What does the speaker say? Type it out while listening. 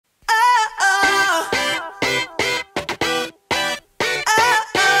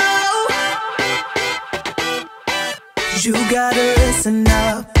You gotta listen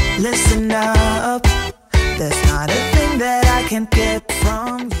up, listen up. There's not a thing that I can't get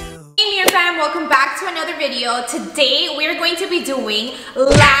from you. Hey Mirror fam, welcome back to another video. Today we're going to be doing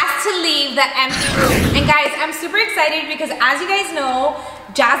last to leave the empty room. And guys, I'm super excited because as you guys know,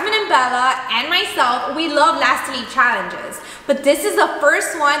 Jasmine and Bella and myself, we love last to leave challenges. But this is the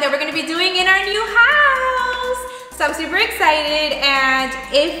first one that we're going to be doing in our new house. So I'm super excited, and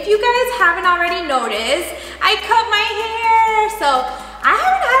if you guys haven't already noticed, I cut my hair. So I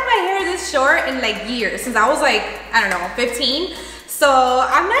haven't had my hair this short in like years, since I was like, I don't know, 15. So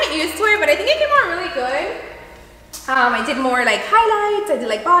I'm not used to it, but I think it came out really good. I did more like highlights, I did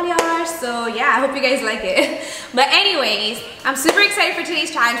like balayage, so yeah, I hope you guys like it. But anyways, I'm super excited for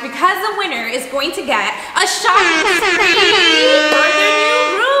today's challenge because the winner is going to get a shopping spree for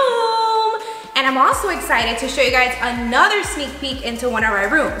their new room. And I'm also excited to show you guys another sneak peek into one of our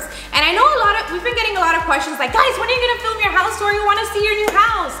rooms. And I know we've been getting a lot of questions like, guys, when are you gonna film your house tour? We wanna see your new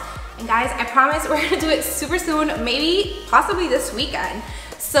house. And guys, I promise we're gonna do it super soon, maybe possibly this weekend.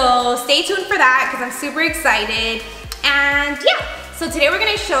 So stay tuned for that because I'm super excited. And yeah, so today we're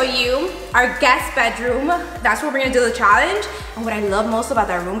gonna show you our guest bedroom. That's where we're gonna do the challenge. And what I love most about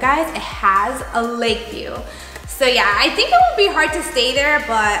that room, guys, it has a lake view. So yeah, I think it won't be hard to stay there,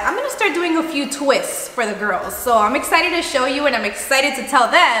 but I'm gonna start doing a few twists for the girls. So I'm excited to show you and I'm excited to tell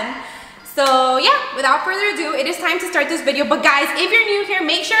them. So yeah, without further ado, it is time to start this video. But guys, if you're new here,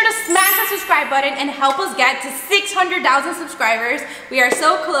 make sure to smash that subscribe button and help us get to 600,000 subscribers. We are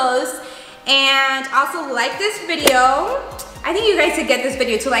so close. And also like this video. I think you guys should get this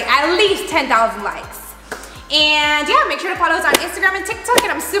video to like at least 10,000 likes. And yeah, make sure to follow us on Instagram and TikTok,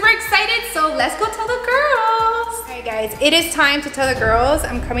 and I'm super excited, so let's go tell the girls. All right guys, it is time to tell the girls.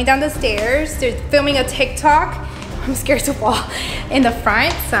 I'm coming down the stairs. They're filming a TikTok. I'm scared to fall in the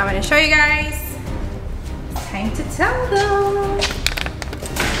front, so I'm gonna show you guys. It's time to tell them.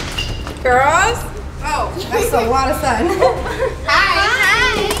 Girls? Oh, that's a lot of sun.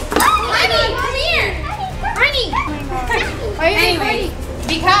 Hi. Honey, come here. Honey. Anyway,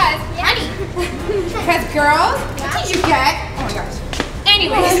 because girls, what did you get? Oh my gosh.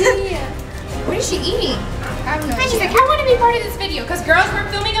 Anyways, what is she eating? I don't know. She's like, I want to be part of this video because girls, we're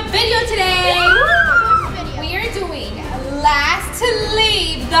filming a video today. We are doing last to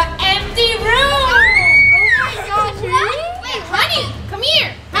leave the empty room. Oh my gosh, really? Wait, honey, come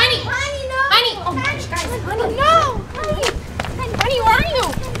here. Honey. Honey, no. Honey. Oh my gosh, guys. Honey, no. Honey, where are you?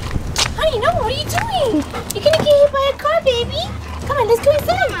 Honey, no, what are you doing? You're gonna get hit by a car, baby. Come on, let's go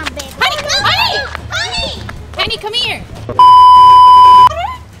inside. Come on, baby. Honey, come here.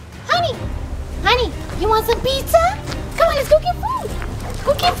 Honey, you want some pizza? Come on, let's go get food.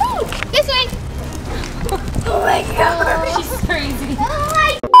 Go get food. This way. Oh my God, she's crazy.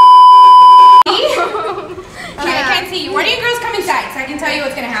 Okay, I can't see you. Why don't you girls come inside so I can tell you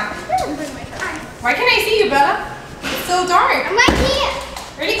what's gonna happen? Why can't I see you, Bella? It's so dark. I'm right here.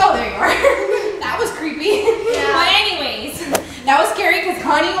 Ready? Oh, there you are. That was creepy. Yeah. But anyways, that was scary because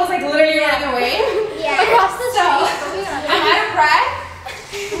Connie was like literally running away. Yeah. Across the street. I'm out of breath.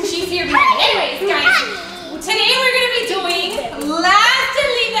 She's here behind me. Anyways, guys, today we're gonna be doing last to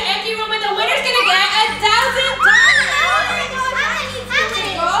leave the empty room, and the winner's gonna get $1,000. Oh my God!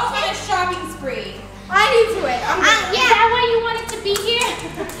 Go on a shopping spree. I need to it. Is that why you wanted to be here?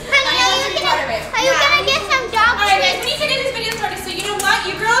 Honey, are you gonna get some dog food? Alright guys, we need to get this video started, so you know what?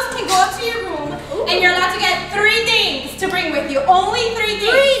 You girls can go up to your room and you're allowed to get 3 things to bring with you. Only 3 things.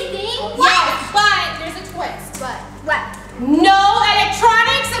 3 things? Yes, but there's a twist. What? No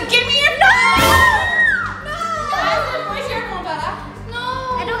electronics, so give me your phone! No! Where's your phone, Bella?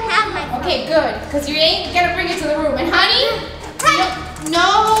 No. I don't have my phone. Okay, good, because you ain't gonna bring it to the room. And honey,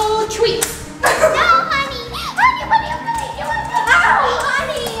 no tweets. No, honey. Honey, what are you doing? Ow,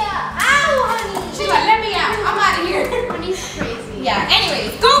 honey. Ow, honey. She's like, let me out. I'm out of here. Honey's crazy. Yeah,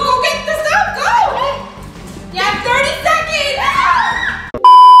 anyways, go get the stuff. Go. You have 30 seconds.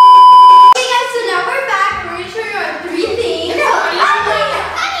 Hey guys, so now we're back. We're going to show you our 3 things.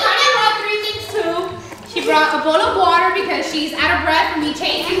 Honey brought 3 things too. She brought a bowl of water because she's out of breath from me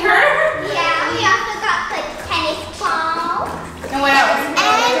changing her. Yeah, we also got like tennis ball. And what else? And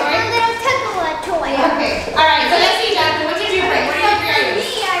a little Tupperware toy. Okay. Alright, so let's see, Jasmine. What did you bring? What did you bring?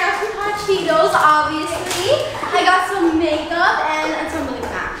 Me, I got some hot Cheetos, obviously. I got some makeup and some lip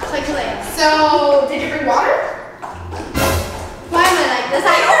mask. So, did you bring water? Why am I like this?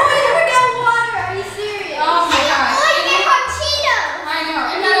 I always forget water. Are you serious? Oh my gosh. I get hot Cheetos. I know.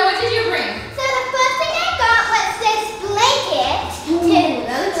 And Nana, what did you bring? So the first thing I got was this blanket to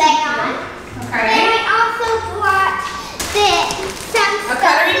lay on. Okay. And I also brought this. A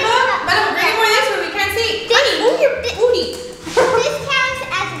coloring book? But bring it more this way. We can't see. Honey, move your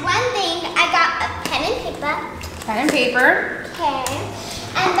paper. Okay.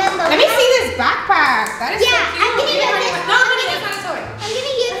 And then the Let me see this backpack. That is so cute. I'm gonna use this. No, honey, that's not a toy. I'm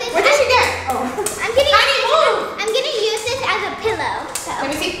gonna use this. What did she get? Oh. I'm gonna use this as a pillow. So. Let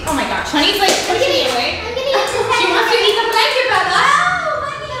me see. Oh my gosh. Honey's like pushing it away. I'm gonna use this. She wants to eat the blanket, Bella. Oh,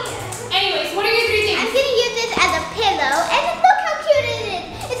 honey. Anyways, what are your 3 things? I'm gonna use this as a pillow, and look how cute it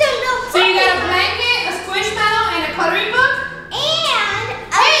is. It's a little. So you got a blanket, a squishmallow, and a coloring book? And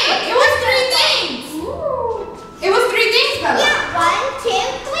Hey, it was 3 things. Ooh. It was 3 things, Bella. Yeah, 1, 2,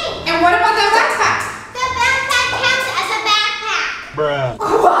 3. And what about the backpack? The backpack counts as a backpack. Bruh.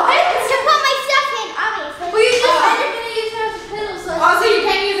 What? To put my stuff in, obviously. Well, you just said you're gonna use it as a pillow, so Also, you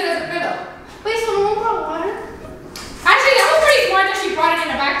can't use it as a pillow. wait, so no more water? Actually, that was pretty smart that she brought it in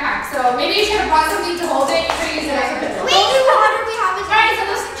a backpack. So maybe you should have brought something to hold it. You could have used it as a pillow. Wait, The only water we have is Alright, so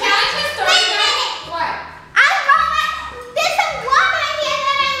this challenge is starting Wait a now. minute. What? I brought there's some water here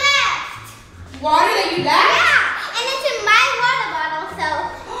that I left. Water that you left? Yeah, and it's in my water bottle, so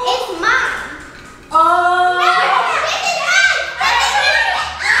it's mine. Oh. No, this is mine.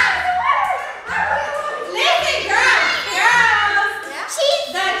 Listen, girls.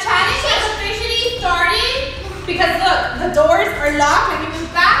 The challenge has officially started because look, the doors are locked. Let me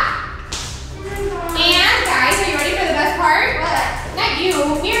move back. And guys, are you ready for the best part? What? Not you,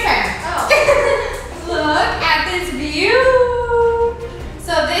 here, fam. Oh. Look at this view.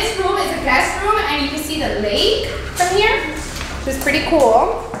 So this room is a guest room, and you can see the lake from here, which is pretty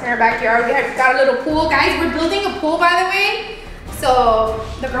cool. In our backyard, we have got a little pool, guys. We're building a pool, by the way. So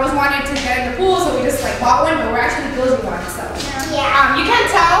the girls wanted to get in the pool, so we just like bought one, but we're actually building one. So Yeah. you can't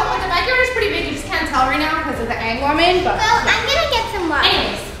tell, but the backyard is pretty big. You just can't tell right now because of the angle I'm in. But Well, I'm gonna get some water.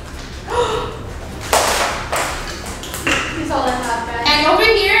 anyways, That's all I have, guys. and over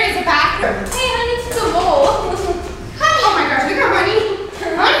here is a bathroom. Hey, honey, it's the bowl. Honey, oh my gosh, look at honey.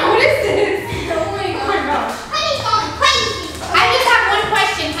 Honey, what is this? Oh my Oh my gosh. Honey's going crazy. I just have one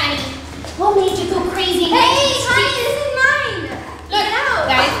question, honey. What made you go crazy? Hey, honey, this is mine. Look,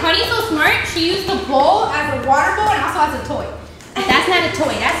 guys, Honey's so smart. She used the bowl as a water bowl and also as a toy. That's not a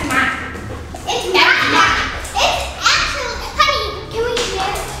toy. That's mine. It's mine. It's actually, honey. Can we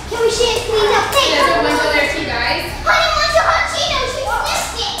share? Can we share, please? Okay. There's a window there too, guys. Honey wants a hot Cheeto. She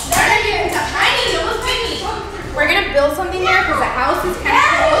sniffed it. Honey, it was Honey. We're gonna build something there because the house is kind of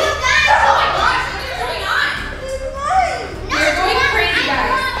You cold. guys. Oh my gosh, what is going on? You're going crazy,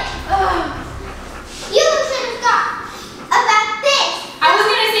 guys. You should have thought about this. I was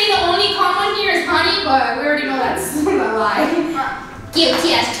gonna say the only common here is Honey, but we already know that's a lie.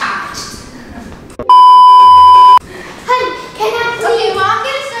 Guilty as charged. Honey, can I please? Okay, well, I'm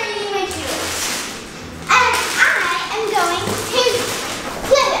gonna start eating my Cheetos. And I am going to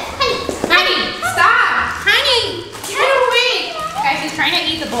flip it. Honey. Honey, stop! Honey, get away! Guys, she's trying to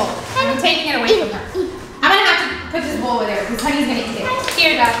eat the bowl. I'm taking it away from her. I'm gonna have to put this bowl over there because Honey's gonna eat it.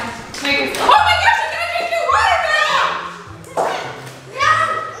 Here, Dad. Make her. Oh my gosh, she's gonna drink your water, Bella!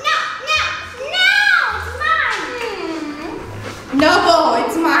 No,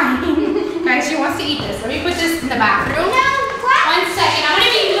 it's mine. No, it's mine. Guys, she wants to eat this. Let me put this in the bathroom. No, what? 1 second. I'm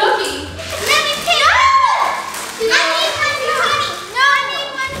gonna be looking. Let me pick. I need one for honey. No, I need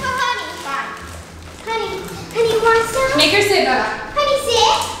one for honey. Fine. Honey wants some. Make her sit, Bella. Honey,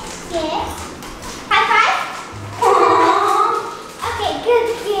 sit. Yes. High five. Okay, good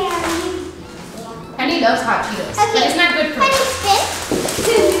girl. Honey loves hot Cheetos, but it's not good for her. Honey, spit.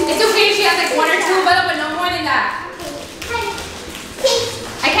 It's okay if she has like 1 or 2, Bella, but no more than that. Honey, pink.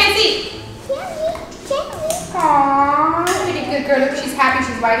 I can't see. Gently. Aww, look at a good girl. Look, she's happy.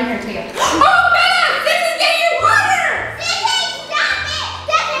 She's wagging her tail. Oh, Bella! This is getting your water! Sissy, stop it.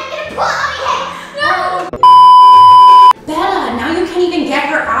 That's I'm gonna pull out your head. No. Bella, now you can't even get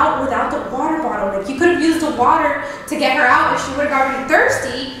her out without the water bottle. Like, you could have used the water to get her out if she would have got really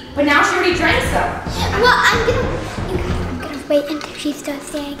thirsty, but now she already drank some. Well, I'm gonna wait until she starts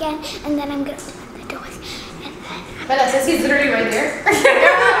there again, and then I'm gonna open the doors, and then. Bella, Sissy's literally right there. I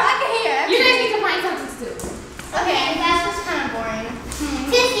can hear it. You guys need to find something to do. Okay, that's just kind of boring.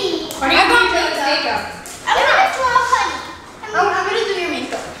 Sissy, Or do you want to do makeup? I'm gonna draw honey. I'm gonna do your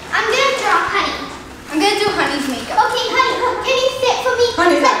makeup. I'm gonna draw honey. I'm gonna do Honey's makeup. Okay, honey, can you sit for me?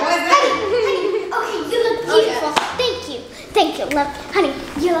 Honey's like, what is that? Honey, okay, you look beautiful. Thank you, love. Honey,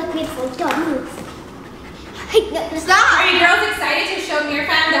 you look beautiful. Don't move. Hey, no, Are you girls excited to show your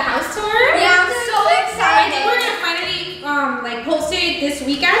fam the house tour? Yeah, I'm so I excited. think we're gonna finally like post it this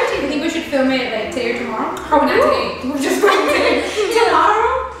weekend. I think we should film it like today or tomorrow. Oh, not today. We're just filming today.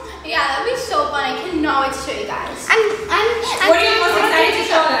 Tomorrow? Yeah, that'd be so fun. I cannot wait to show you guys. What are you most excited to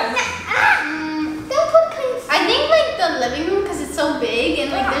show them? Don't put things. I think like the living room because it's so big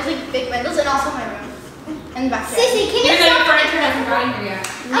and like there's like big windows and also my room. And In the backyard. Sissy, can you Even though your stop? furniture hasn't gotten here yet.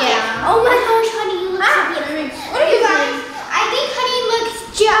 Yeah. Oh my gosh, honey, you look so beautiful. What are you guys? I think honey looks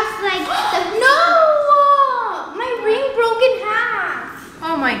just like the No! My ring broke in half.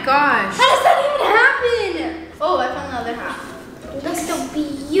 Oh my gosh. How does that even happen? Oh, I found the other half. It looks so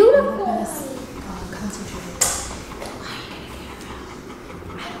beautiful.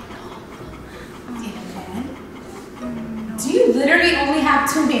 Do you literally only have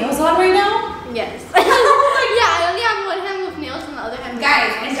 2 nails on right now? Yes. Yeah, I only have one hand with nails and the other hand with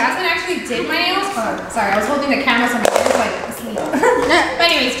Guys, and Jasmine actually did my nails. Oh, sorry, I was holding the camera so my hands like asleep. But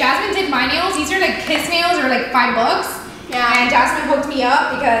anyways, Jasmine did my nails. These are like kiss nails or like $5. Yeah. And Jasmine hooked me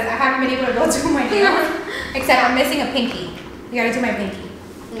up because I haven't been able to go do my nails. Except I'm missing a pinky. You gotta do my pinky.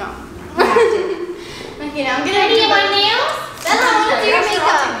 No. You have to. Okay, now I'm gonna Ready do to my my nails? That's how I want to do your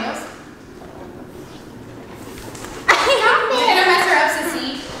makeup. Nails. You're gonna mess her up,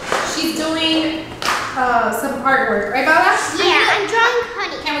 Sissy. She's doing some artwork, right, Bella? Yeah, I'm drawing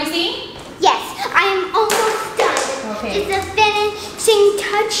honey. Can we see? Yes, I am almost done. Okay. Just the finishing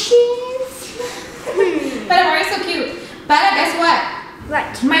touches. Bella, why are you so cute? Bella, guess what? Right.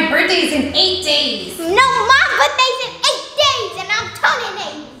 My birthday is in 8 days. No, my birthday's in 8 days and I'm turning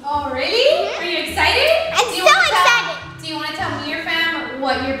 8. Oh, really? Are you excited? I'm Do you so wanna excited. Do you want to tell me your fam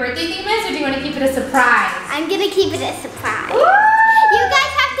what your birthday theme is, or do you want to keep it a surprise? I'm gonna keep it a surprise. Woo! You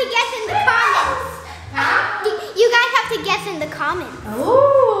guys have to guess in the comments. Huh? You guys have to guess in the comments.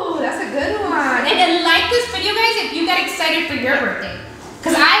 Oh, that's a good one. And like this video, guys, if you get excited for your birthday.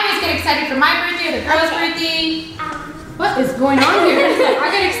 Because I always get excited for my birthday or the girl's birthday. What is going on here? I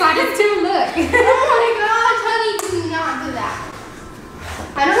get excited too, look. Oh my gosh, honey, do not do that.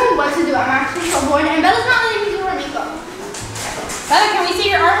 I don't know what to do. I'm actually so bored. And Bella's not letting me do her makeup. Bella, can we see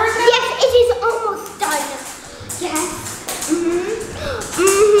your artwork now? Yes, it is almost done. Yes.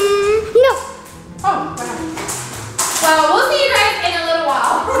 No. Oh, wow. Well, we'll see you guys in a little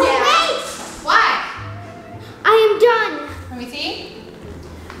while. Yeah. Wait. Why? I am done. Let me see.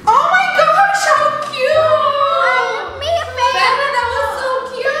 Oh my gosh, how cute! I love Mia Fan. Bella, that was so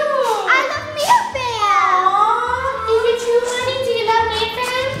cute! I love Mia Fan. Aww. Is it true, honey? Do you love Mia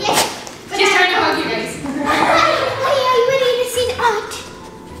Fan? Yes. She's trying to hug you guys. Honey, are you ready to see the art?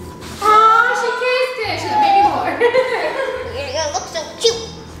 Aww, she kissed it. She's like, maybe more. You look so cute.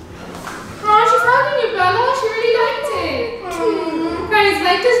 Aw, she's hugging you, Bella. She really liked it. Guys,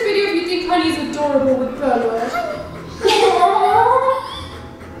 like this video if you think Honey's adorable with Bella.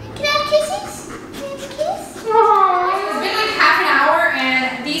 Can I have kisses? Can I have a kiss? It's been like half an hour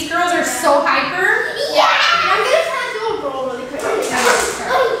and these girls are so hyper. Yeah. I'm gonna try to do a roll really quick.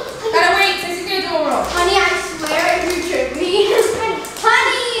 Gotta wait, Sissy's gonna do a roll. Honey, I swear if you trick me.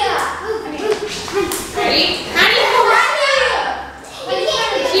 Honey! Ready? Honey,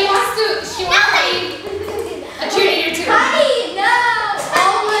 she wants to be a cheerleader too. Honey, no!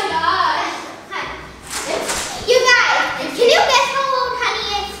 Oh my gosh. You guys, can you guess how old Honey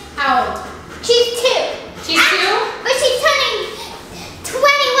is? How old? She's 2. She's 2? But she's turning 21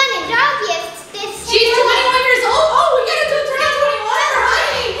 in August. She's 21 years old? Oh, we gotta do turn 21 for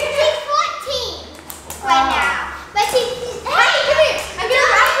Honey. She's 14 right now. But she's... Honey, come here. I'm gonna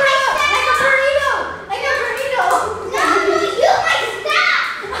wrap her up like a burrito. Like a burrito. No, you might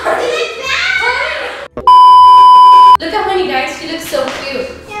stop. Give it back. Look at Honey, guys. She looks so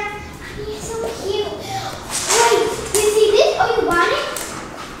cute. Yeah, Honey is so cute. Wait, you see this? Oh, you want it?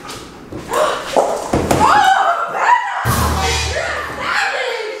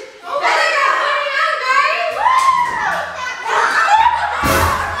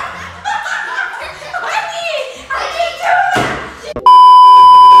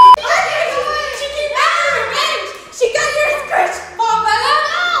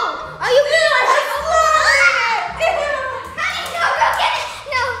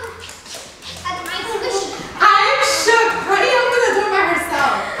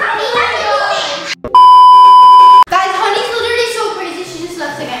 Guys, Honey's literally so crazy. She just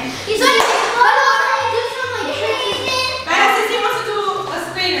left again. He's like, do some like tricky. Guys, Sissy wants to do a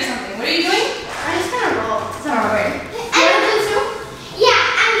spin or something. What are you doing? I'm just gonna roll. Oh, wait. You wanna do two? Yeah,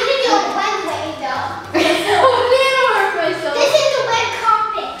 I'm gonna do it one way though. Oh, man, I wanna play so. This is the red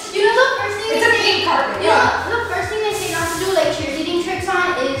carpet. You know the first thing It's a pink carpet. You know the first thing they say not to do like cheerleading tricks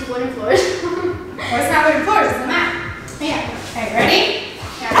on is wooden floors. Well, it's not wooden floors, it's a mat. Yeah. Okay, ready?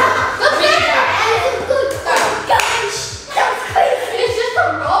 Look Ready, at go. that. Good. Go. Gosh, that was crazy. It's just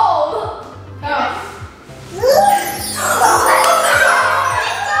a roll. Go.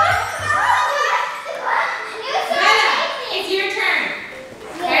 Bella, it's your turn.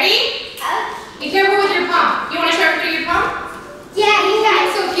 Ready? Be careful with your palm. You want to show everybody your palm? Yeah, you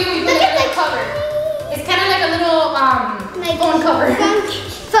guys. It's so cute. We put Look it at in the the cover. It's kind of like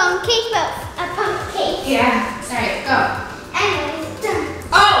phone case, but a pumpkin case. Yeah. Alright, go.